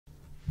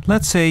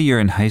Let's say you're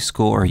in high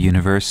school or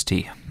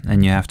university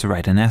and you have to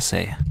write an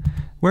essay.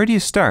 Where do you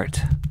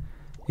start?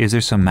 Is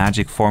there some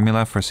magic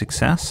formula for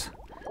success?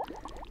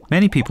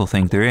 Many people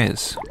think there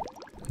is.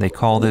 They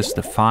call this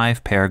the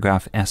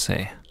 5-paragraph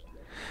essay.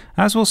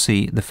 As we'll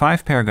see, the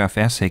 5-paragraph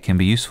essay can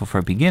be useful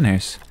for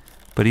beginners,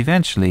 but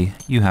eventually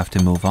you have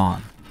to move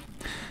on.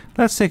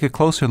 Let's take a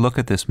closer look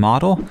at this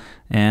model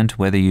and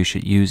whether you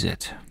should use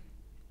it.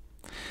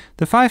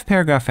 The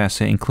 5-paragraph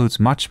essay includes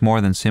much more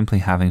than simply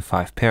having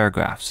 5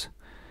 paragraphs.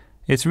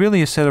 It's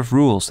really a set of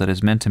rules that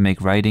is meant to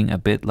make writing a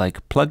bit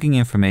like plugging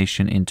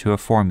information into a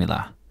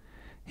formula.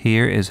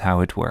 Here is how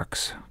it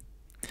works.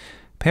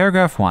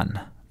 Paragraph 1,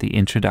 the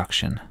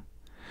introduction.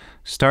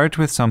 Start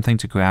with something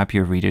to grab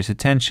your reader's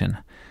attention,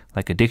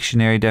 like a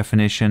dictionary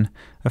definition,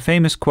 a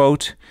famous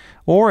quote,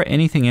 or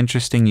anything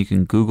interesting you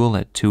can Google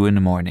at 2 in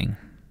the morning.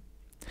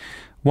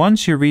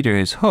 Once your reader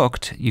is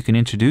hooked, you can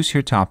introduce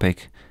your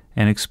topic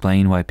and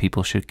explain why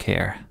people should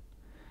care.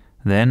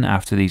 Then,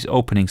 after these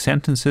opening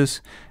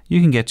sentences, you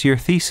can get to your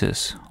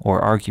thesis or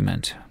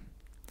argument.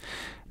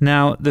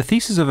 Now, the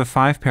thesis of a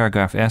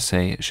 5-paragraph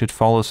essay should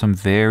follow some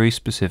very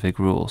specific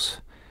rules.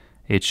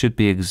 It should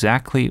be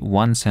exactly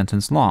 1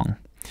 sentence long.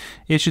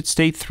 It should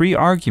state 3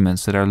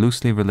 arguments that are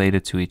loosely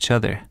related to each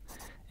other.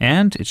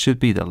 And it should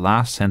be the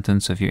last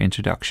sentence of your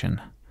introduction.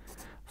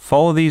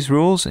 Follow these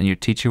rules and your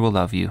teacher will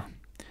love you.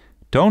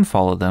 Don't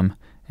follow them,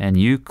 and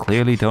you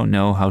clearly don't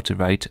know how to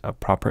write a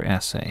proper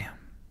essay.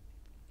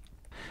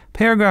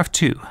 Paragraph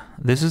 2.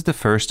 This is the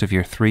first of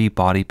your 3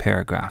 body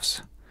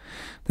paragraphs.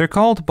 They're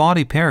called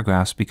body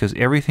paragraphs because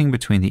everything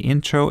between the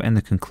intro and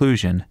the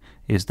conclusion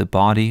is the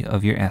body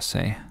of your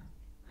essay.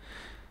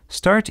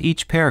 Start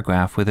each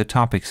paragraph with a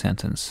topic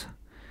sentence.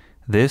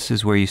 This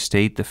is where you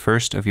state the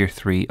first of your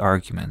 3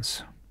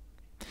 arguments.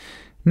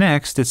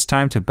 Next, it's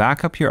time to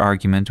back up your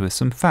argument with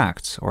some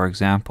facts or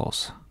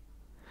examples.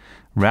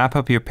 Wrap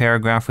up your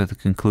paragraph with a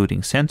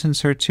concluding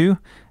sentence or 2,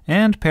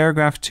 and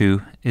paragraph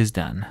 2 is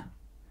done.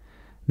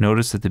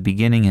 Notice that the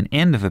beginning and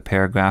end of a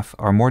paragraph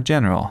are more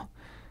general,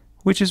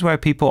 which is why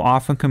people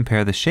often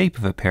compare the shape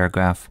of a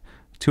paragraph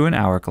to an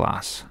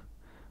hourglass,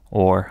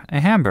 or a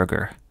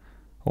hamburger,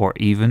 or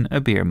even a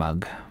beer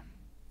mug.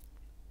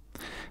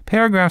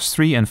 Paragraphs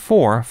 3 and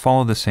 4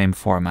 follow the same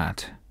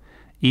format.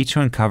 Each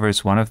one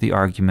covers one of the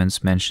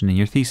arguments mentioned in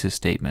your thesis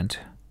statement.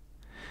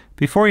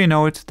 Before you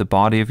know it, the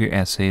body of your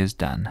essay is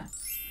done.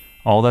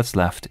 All that's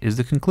left is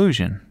the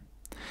conclusion.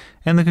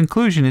 And the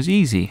conclusion is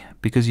easy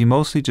because you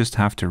mostly just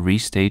have to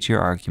restate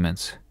your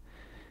arguments.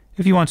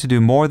 If you want to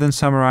do more than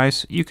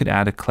summarize, you could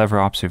add a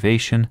clever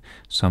observation,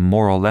 some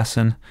moral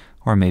lesson,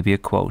 or maybe a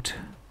quote.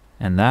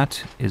 And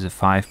that is a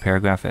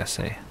 5-paragraph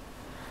essay.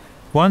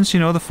 Once you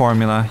know the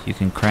formula, you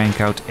can crank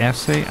out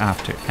essay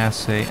after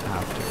essay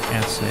after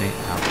essay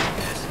after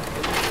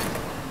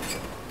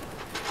essay.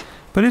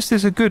 But is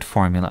this a good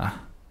formula?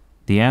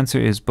 The answer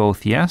is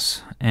both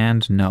yes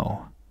and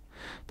no.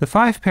 The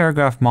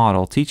 5-paragraph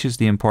model teaches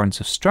the importance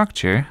of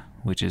structure,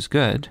 which is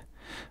good,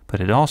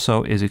 but it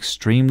also is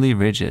extremely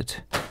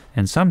rigid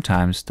and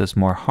sometimes does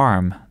more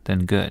harm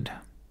than good.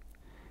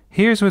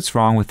 Here's what's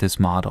wrong with this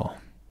model.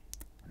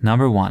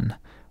 Number 1,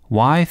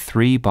 why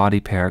 3 body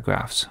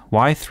paragraphs?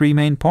 Why 3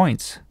 main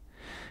points?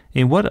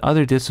 In what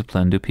other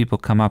discipline do people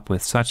come up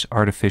with such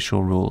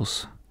artificial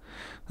rules?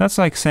 That's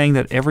like saying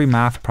that every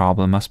math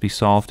problem must be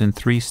solved in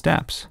 3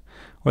 steps,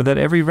 or that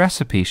every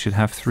recipe should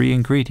have 3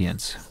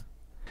 ingredients.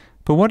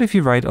 But what if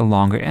you write a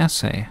longer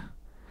essay?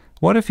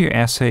 What if your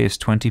essay is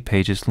 20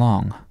 pages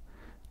long?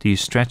 Do you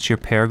stretch your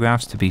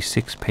paragraphs to be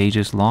 6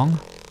 pages long?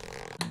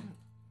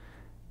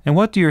 And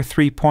what do your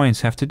 3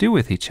 points have to do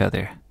with each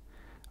other?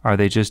 Are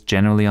they just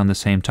generally on the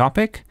same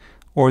topic,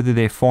 or do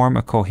they form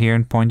a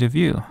coherent point of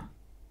view?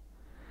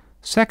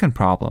 Second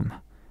problem,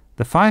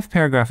 the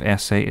 5-paragraph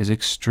essay is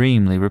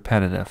extremely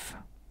repetitive.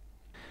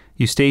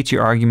 You state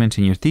your argument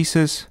in your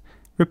thesis,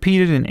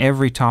 repeat it in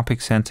every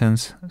topic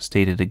sentence,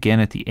 state it again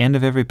at the end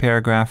of every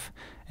paragraph,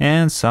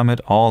 and sum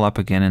it all up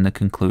again in the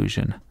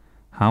conclusion.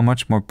 How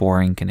much more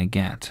boring can it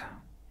get?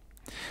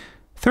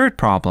 Third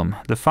problem,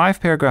 the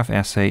 5-paragraph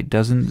essay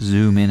doesn't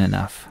zoom in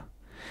enough.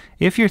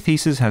 If your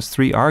thesis has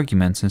 3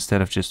 arguments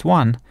instead of just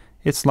 1,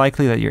 it's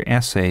likely that your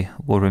essay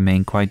will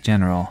remain quite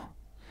general.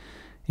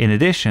 In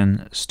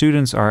addition,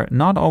 students are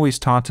not always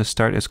taught to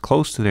start as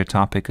close to their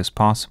topic as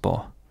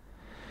possible.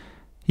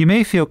 You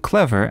may feel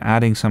clever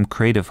adding some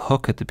creative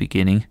hook at the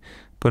beginning,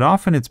 but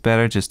often it's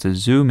better just to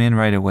zoom in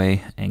right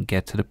away and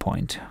get to the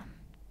point.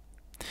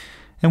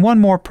 And one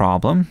more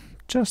problem,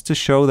 just to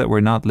show that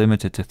we're not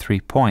limited to 3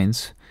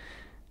 points.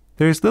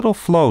 There's little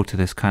flow to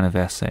this kind of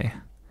essay.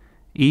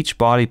 Each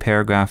body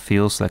paragraph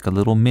feels like a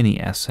little mini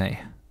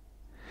essay.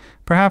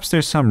 Perhaps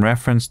there's some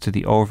reference to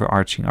the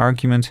overarching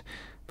argument,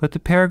 but the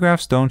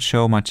paragraphs don't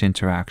show much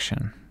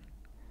interaction.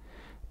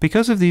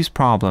 Because of these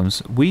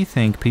problems, we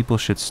think people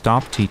should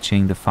stop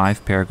teaching the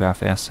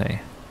 5-paragraph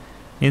essay.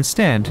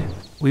 Instead,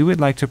 we would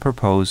like to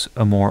propose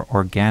a more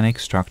organic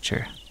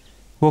structure.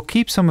 We'll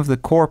keep some of the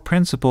core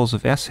principles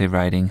of essay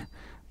writing,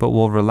 but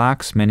we'll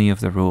relax many of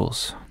the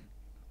rules.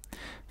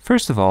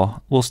 First of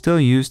all, we'll still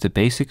use the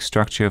basic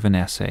structure of an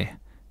essay: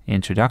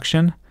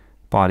 introduction,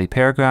 body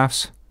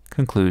paragraphs,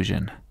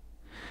 conclusion.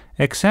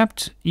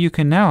 Except you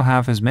can now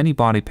have as many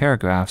body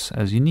paragraphs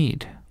as you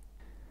need.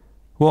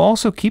 We'll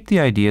also keep the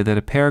idea that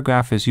a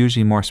paragraph is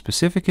usually more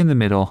specific in the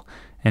middle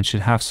and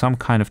should have some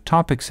kind of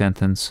topic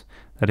sentence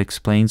that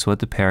explains what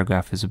the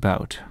paragraph is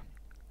about.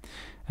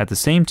 At the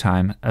same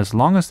time, as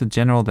long as the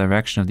general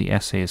direction of the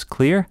essay is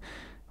clear,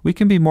 we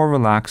can be more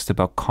relaxed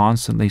about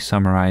constantly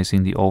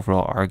summarizing the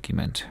overall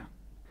argument.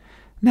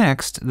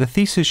 Next, the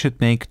thesis should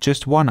make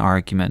just one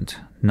argument,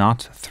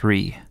 not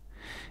 3.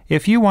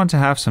 If you want to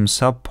have some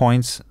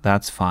subpoints,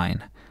 that's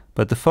fine,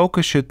 but the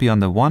focus should be on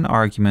the one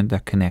argument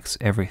that connects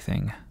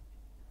everything.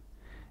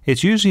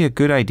 It's usually a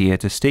good idea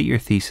to state your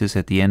thesis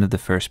at the end of the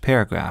first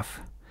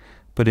paragraph,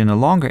 but in a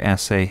longer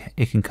essay,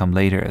 it can come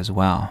later as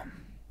well.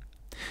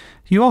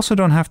 You also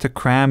don't have to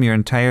cram your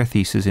entire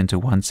thesis into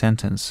one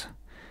sentence.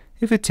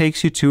 If it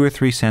takes you 2 or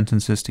 3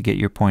 sentences to get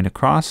your point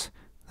across,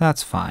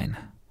 that's fine.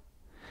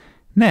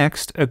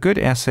 Next, a good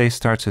essay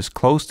starts as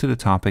close to the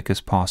topic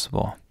as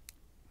possible.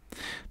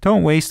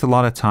 Don't waste a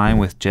lot of time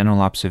with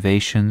general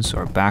observations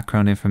or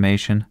background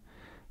information.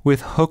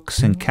 With hooks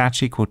and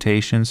catchy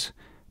quotations,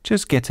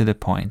 just get to the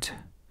point.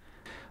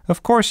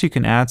 Of course, you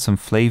can add some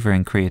flavor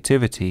and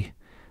creativity,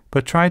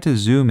 but try to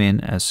zoom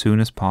in as soon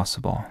as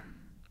possible.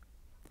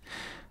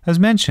 As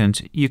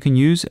mentioned, you can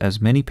use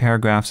as many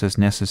paragraphs as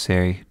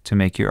necessary to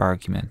make your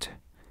argument.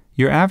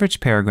 Your average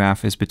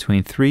paragraph is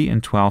between 3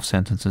 and 12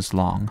 sentences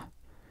long.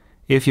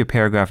 If your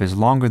paragraph is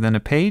longer than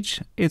a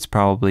page, it's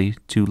probably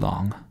too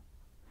long.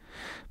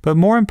 But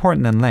more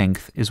important than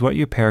length is what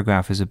your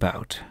paragraph is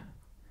about.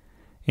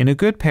 In a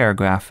good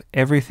paragraph,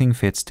 everything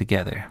fits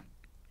together.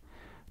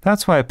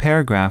 That's why a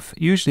paragraph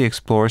usually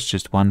explores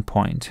just one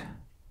point.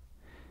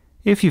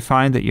 If you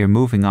find that you're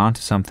moving on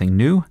to something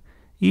new,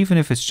 even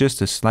if it's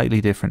just a slightly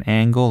different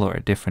angle or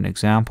a different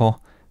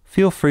example,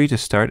 feel free to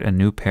start a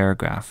new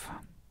paragraph.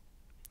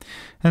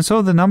 And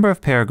so the number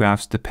of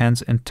paragraphs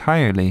depends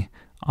entirely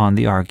on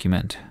the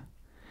argument.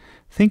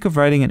 Think of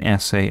writing an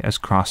essay as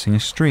crossing a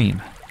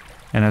stream,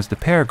 and as the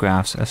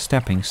paragraphs as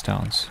stepping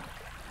stones.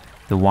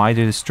 The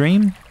wider the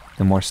stream,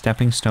 the more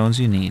stepping stones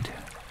you need.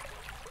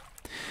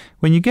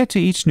 When you get to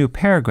each new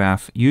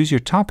paragraph, use your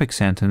topic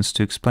sentence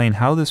to explain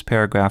how this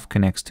paragraph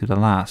connects to the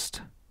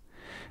last.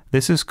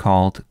 This is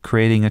called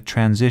creating a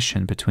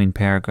transition between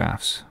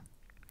paragraphs.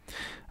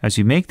 As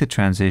you make the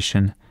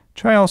transition,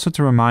 try also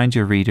to remind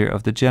your reader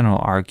of the general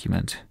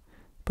argument,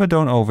 but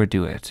don't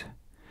overdo it.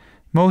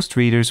 Most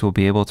readers will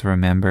be able to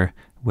remember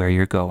where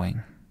you're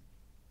going.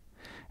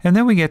 And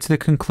then we get to the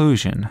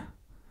conclusion.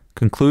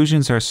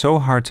 Conclusions are so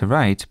hard to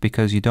write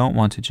because you don't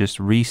want to just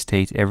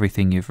restate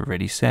everything you've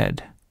already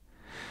said.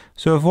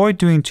 So avoid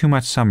doing too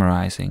much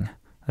summarizing,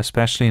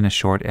 especially in a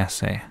short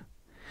essay.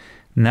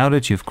 Now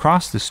that you've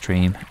crossed the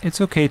stream,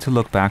 it's okay to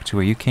look back to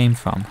where you came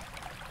from,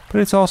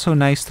 but it's also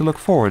nice to look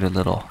forward a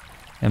little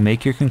and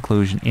make your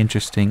conclusion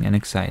interesting and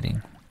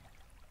exciting.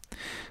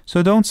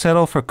 So don't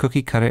settle for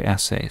cookie-cutter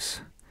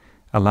essays.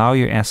 Allow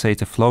your essay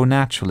to flow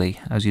naturally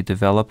as you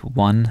develop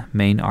one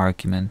main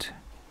argument.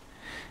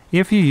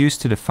 If you're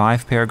used to the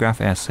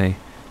 5-paragraph essay,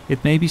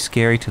 it may be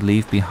scary to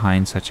leave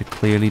behind such a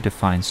clearly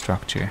defined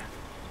structure.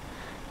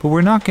 But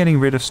we're not getting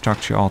rid of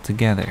structure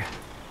altogether.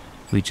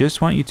 We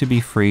just want you to be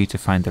free to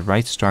find the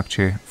right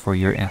structure for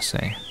your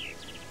essay.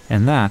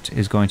 And that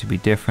is going to be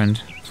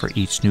different for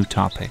each new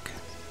topic.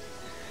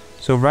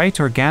 So write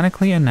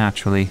organically and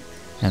naturally,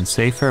 and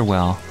say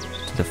farewell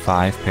to the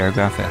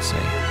 5-paragraph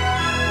essay.